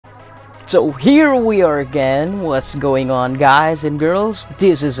So here we are again. What's going on, guys and girls?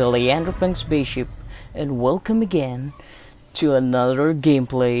 This is a Leandropang Spaceship, and welcome again to another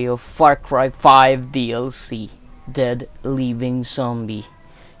gameplay of Far Cry 5 DLC, Dead Living Zombie.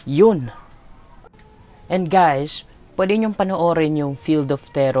 Yun! And guys, pwede nyong panoorin yung Field of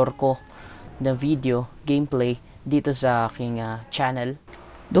Terror ko na video, gameplay, dito sa aking channel.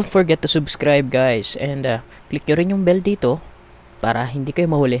 Don't forget to subscribe, guys, and click nyo rin yung bell dito para hindi kayo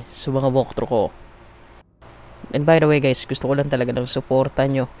mahuli sa mga walkthrough ko. And by the way, guys, gusto ko lang talaga ng suporta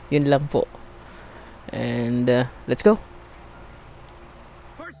nyo. Yun lang po. And let's go.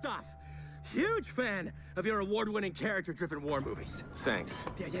 First off, huge fan of your award-winning character-driven war movies. Thanks.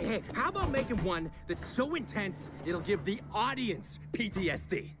 Yeah. How about making one that's so intense it'll give the audience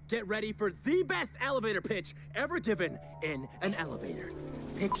PTSD? Get ready for the best elevator pitch ever given in an elevator.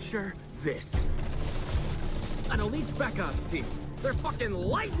 Picture this. An elite spec ops team. They're fucking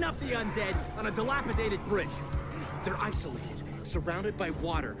lighting up the undead on a dilapidated bridge. They're isolated, surrounded by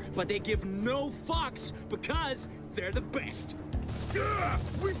water, but they give no fucks because they're the best. Yeah,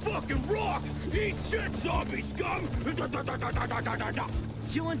 we fucking rock! Eat shit, zombie scum!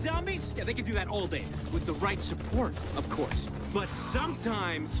 Killing zombies? Yeah, they can do that all day. With the right support, of course. But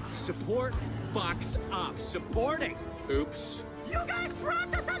sometimes, support fucks up. Supporting. Oops. You guys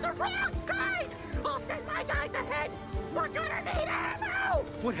dropped us on the wrong side! I'll send my guys ahead! We're gonna need ammo!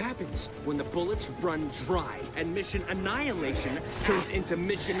 What happens when the bullets run dry and mission annihilation turns into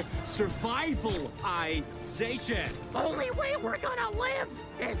mission survivalization? Only way we're gonna live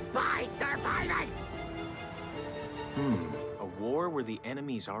is by surviving! A war where the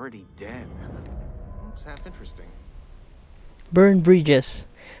enemy's already dead. It's half interesting. Burn bridges.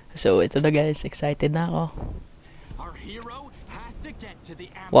 So ito na, guys, excited na ako. Our hero has to get to the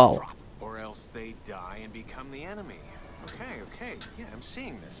ammo drop. Or else they die and become the enemy. Okay. Yeah, I'm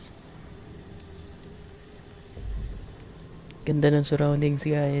seeing this. Ganda ng surroundings,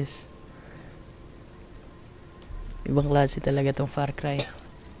 guys. Ibang klase talaga tong Far Cry.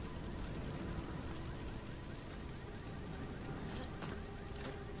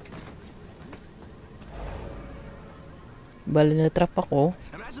 Bali na trap ako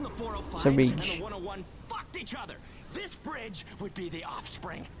sa bridge. This bridge would be the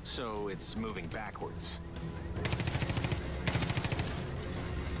offspring. So it's moving backwards.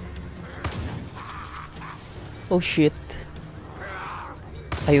 Oh shit.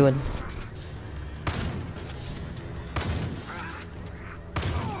 Ayun.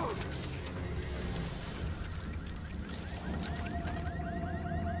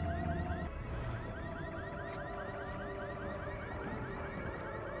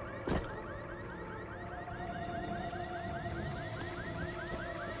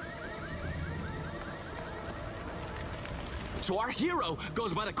 So our hero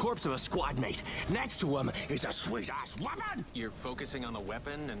goes by the corpse of a squad mate. Next to him is a sweet-ass weapon! You're focusing on the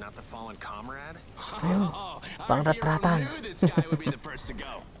weapon and not the fallen comrade? Oh, our hero knew this guy would be the first to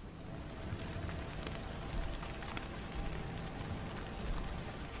go.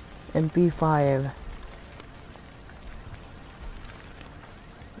 MP5.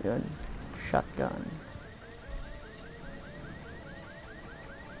 Yun. Shotgun.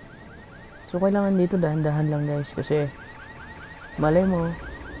 So kailangan dito dahan-dahan lang, guys, kasi malay mo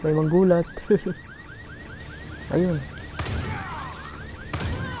may manggulat. Ayun.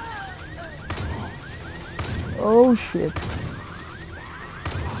 Oh shit.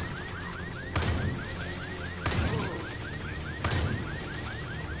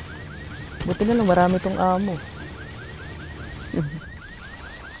 Buti na lang marami tong ammo.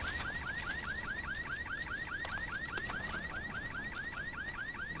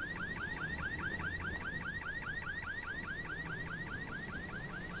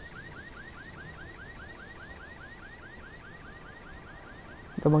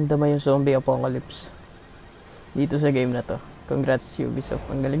 Damang-dama yung zombie apocalypse dito sa game na to. Congrats Ubisoft,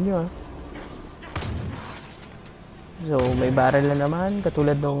 ang galing nyo. So may barrel na naman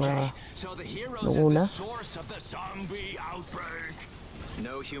katulad nung una.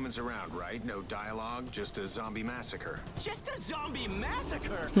 No humans around, right? No dialogue, just a zombie massacre. Just a zombie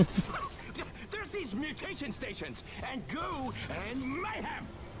massacre? There's these mutation stations and goo and mayhem.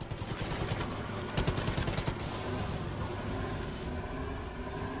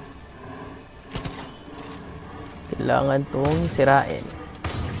 Kailangan tong sirain.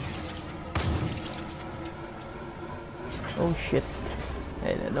 Oh shit.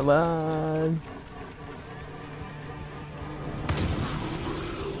 Ayun na naman.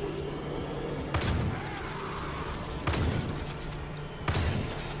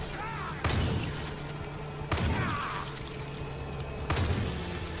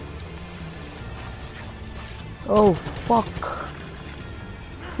 Oh, fuck.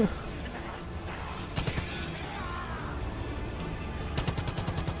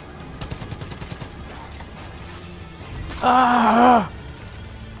 Ah!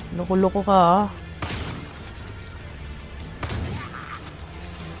 Loko-loko ka, ha?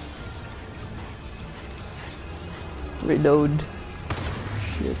 Reload.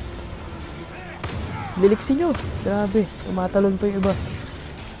 Shit. Liliksi nyo. Grabe. Tumatalon pa yung iba.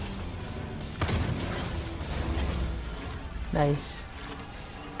 Nice.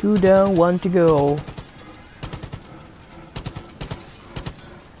 2 down, 1 to go.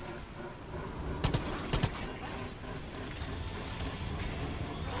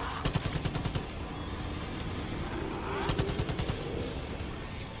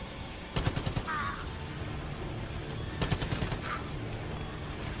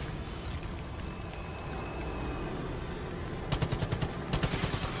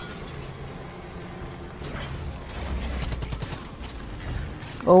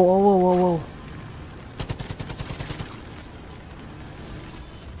 Oh, oh, oh, oh, oh.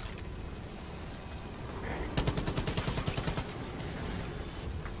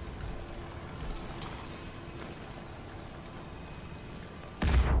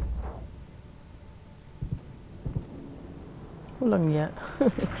 Walang niya.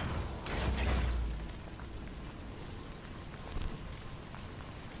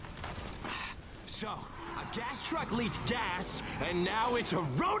 So, a gas truck leaked gas, and now it's a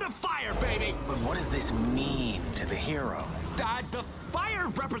road of fire, baby! But what does this mean to the hero? The fire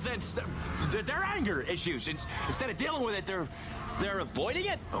represents their anger issues. Instead of dealing with it, they're avoiding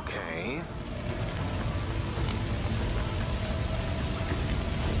it. Okay.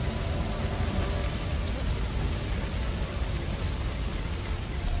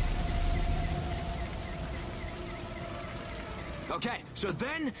 Okay, so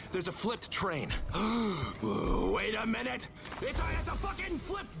then there's a flipped train. Wait a minute! It's a fucking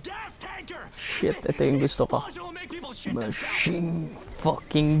flipped gas tanker! Shit, ito yung gusto ko. explosion will make people shit themselves. Machine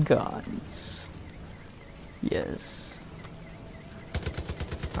fucking guns. Yes.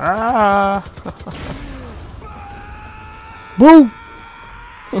 Ah! Boom!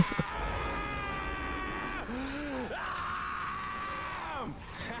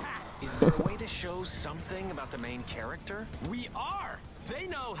 Is there a way to show something about the main character? We are! They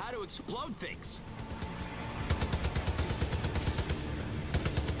know how to explode things.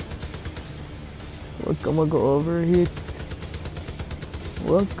 Huwag kang mag-overheat.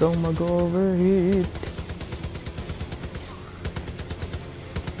 Huwag kang mag-overheat.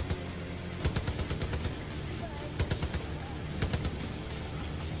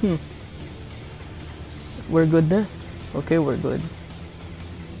 We're good na? Okay, we're good.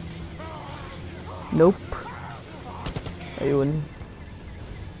 Nope. Ayun.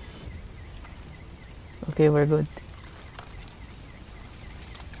 Okay, we're good.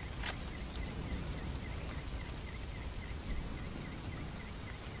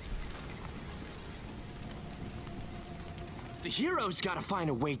 The hero's gotta find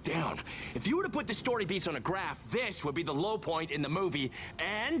a way down. If you were to put the story beats on a graph, this would be the low point in the movie,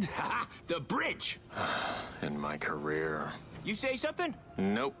 and, haha, the bridge. In my career. You say something?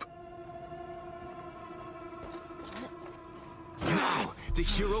 Nope. Now, the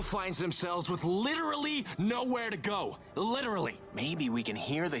hero finds themselves with literally nowhere to go. Literally. Maybe we can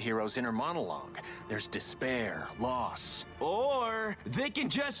hear the hero's inner monologue. There's despair, loss. Or they can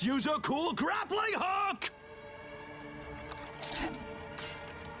just use a cool grappling hook!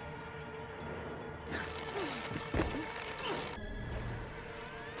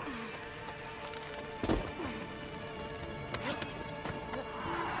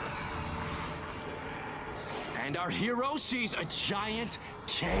 And our hero sees a giant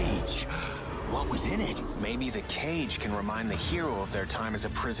cage. What was in it? Maybe the cage can remind the hero of their time as a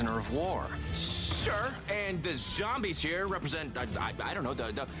prisoner of war. Sure, and the zombies here represent, I don't know,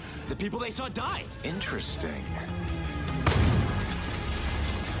 the people they saw die. Interesting.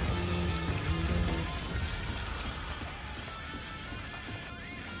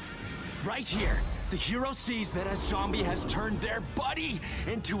 Right here, the hero sees that a zombie has turned their buddy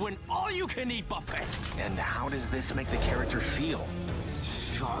into an all-you-can-eat buffet. And how does this make the character feel?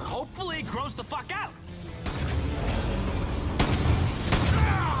 Hopefully grows the fuck out.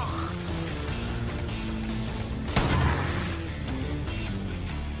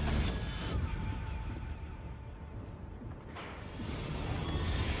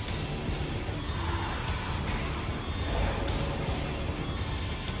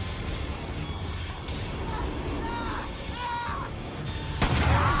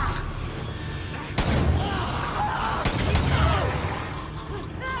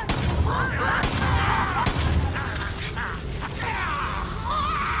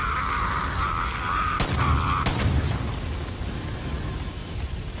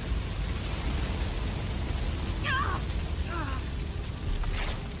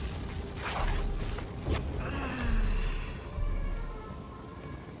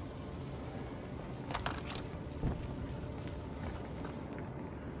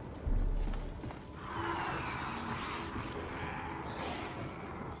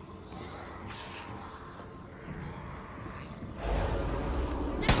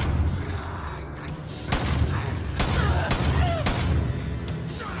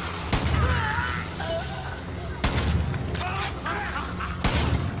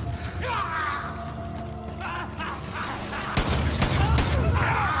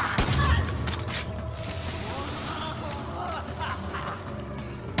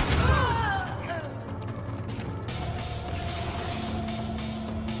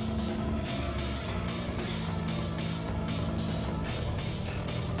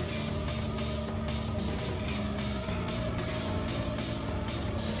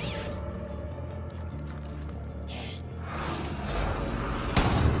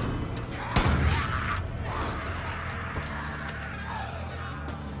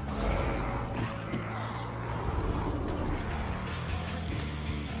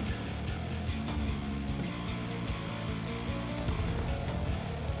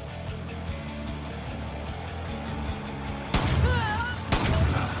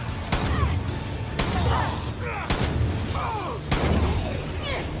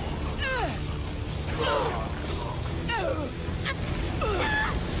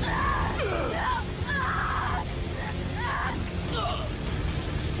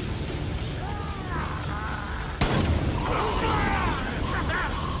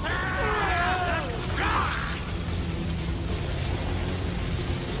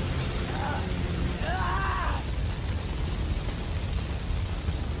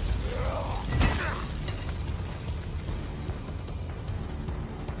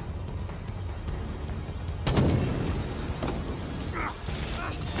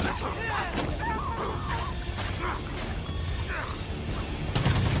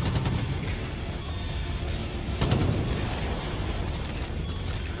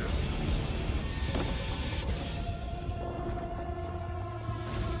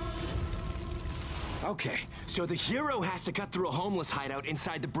 Okay, so the hero has to cut through a homeless hideout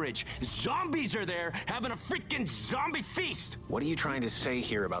inside the bridge. Zombies are there having a freaking zombie feast! What are you trying to say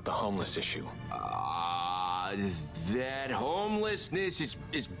here about the homeless issue? That homelessness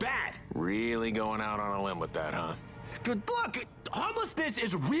is bad. Really going out on a limb with that, huh? Good look, homelessness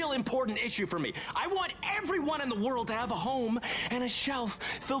is a real important issue for me. I want everyone in the world to have a home and a shelf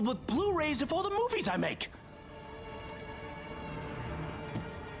filled with Blu-rays of all the movies I make.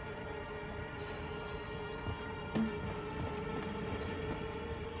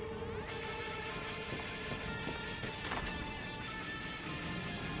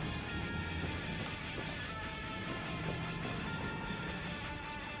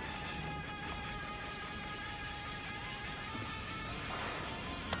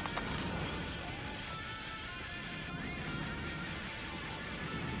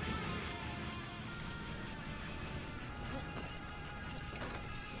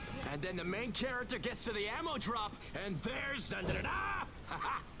 And then the main character gets to the ammo drop, and there's da-da-da-da!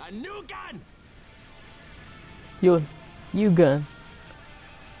 A new gun! Yun, new gun.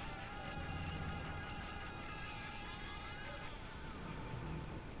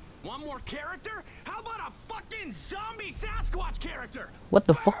 One more character? How about a fucking zombie Sasquatch character? What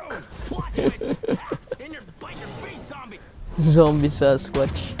the fuck? Boom! Plot twist! In your bite your face, zombie! Zombie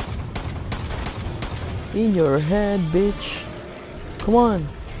Sasquatch. In your head, bitch. Come on.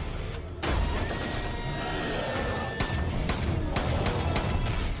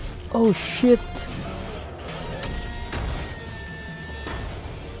 Oh shit.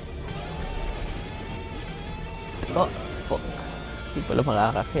 Oh, fuck. Di pala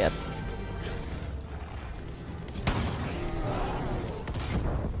makakakyat.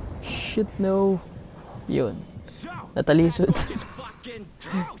 Shit, no. Yun. Natalisod.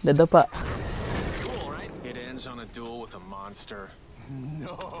 Nadapa. Cool, right? It ends on a duel with a monster.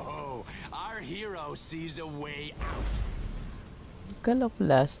 No, our hero sees a way out. Kala ko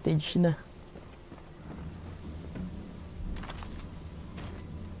last stage na.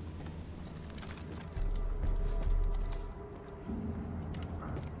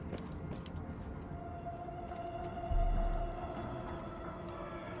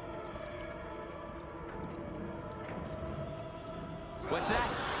 What's that?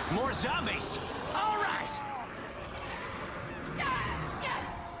 More zombies! All right!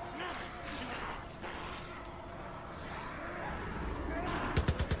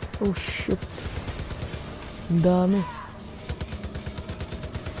 Oh shit. Ang dami.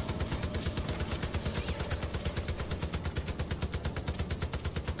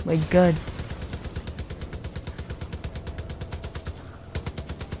 My god.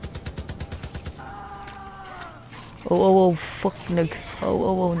 Oh, fuck,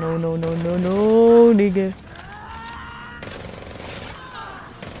 oh, no, nigga.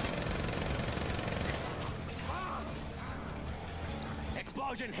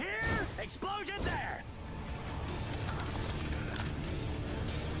 Explosion here, explosion there.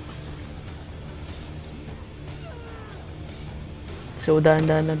 So,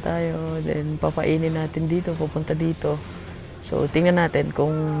 dahan-dahan lang tayo. Then, papainin natin dito, pupunta dito. So, tingnan natin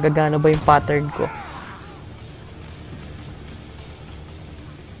kung gagana ba yung pattern ko.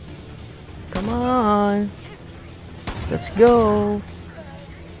 Come on! Let's go!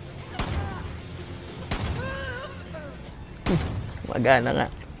 Magana nga.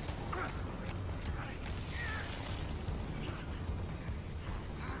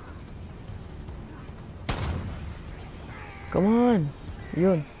 Come on!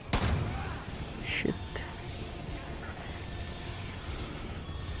 Yun. Shit.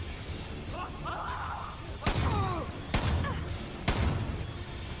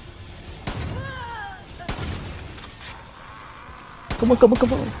 Come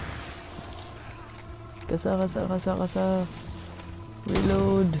on! Kasa.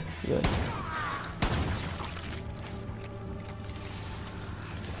 Reload. Yun.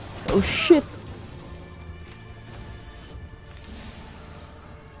 Oh shit!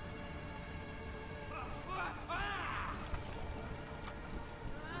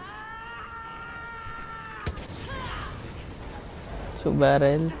 So,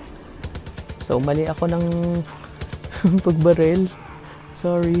 barrel. So, mali ako ng pagbarrel.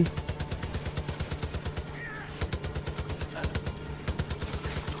 Sorry.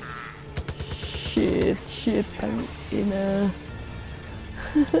 Shit, ang ina.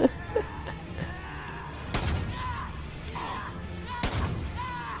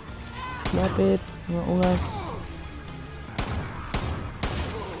 Lapit, mga ungas.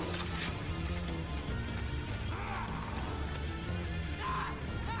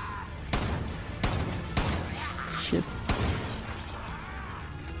 Shit.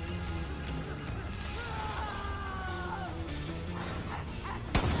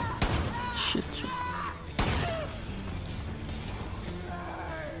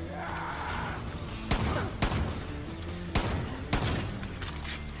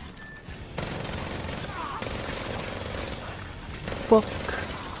 fuck?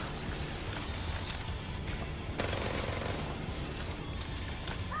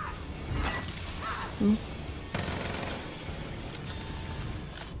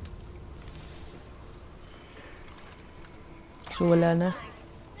 So wala na.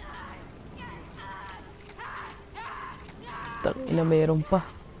 Tangina, mayroon pa.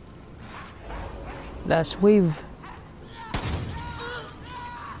 Last wave.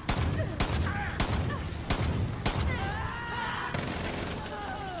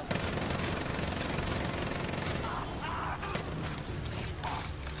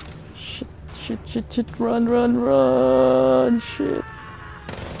 Shit, run, shit.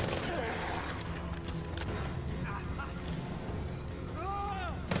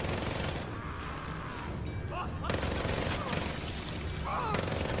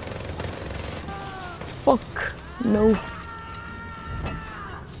 Fuck, no.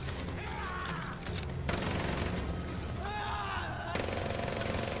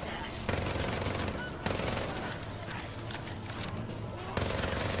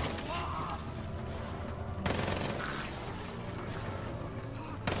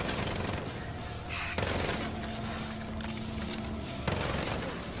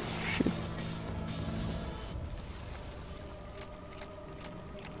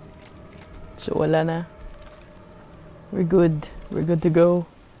 So wala na. We're good. We're good to go.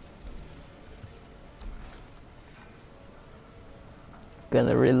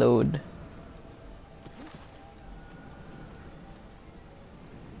 Gonna reload.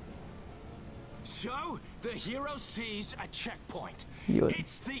 So the hero sees a checkpoint. Yun.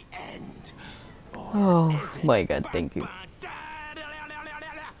 It's the end. Oh my god, thank you.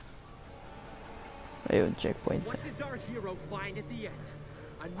 Ayun, checkpoint. What does our hero find at the end?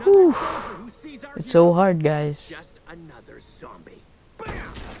 Whew. Another soldier who sees our It's hero so hard, guys. just another zombie. Bam!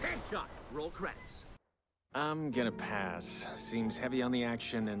 Headshot. Roll credits. I'm gonna pass. Seems heavy on the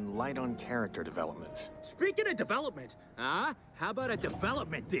action and light on character development. Speaking of development, how about a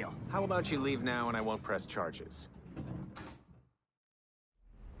development deal? How about you leave now and I won't press charges?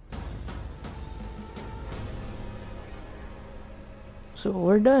 So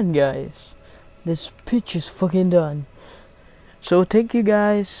we're done, guys. This pitch is fucking done. So thank you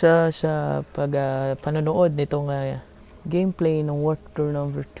guys sa panonood nitong gameplay ng walkthrough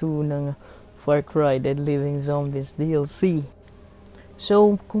number 2 ng Far Cry Dead Living Zombies DLC.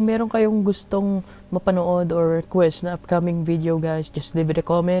 So kung meron kayong gustong mapanood or request na upcoming video, guys, just leave it a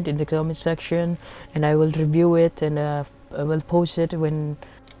comment in the comment section and I will review it and I will post it when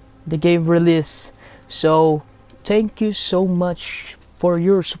the game release. So thank you so much for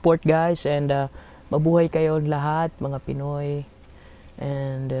your support, guys, and mabuhay kayo lahat, mga Pinoy.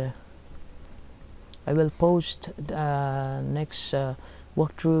 And I will post next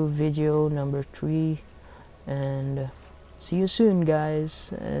walkthrough video number 3. And see you soon,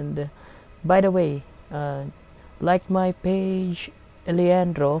 guys. And by the way, like my page,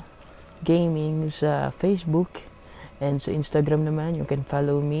 Eliandro Gaming sa Facebook, and sa Instagram naman, you can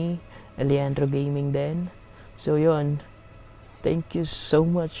follow me, Eliandro Gaming then. So yun, thank you so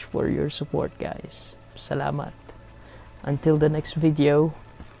much for your support, guys. Salamat. Until the next video,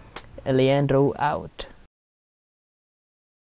 Eliandro out.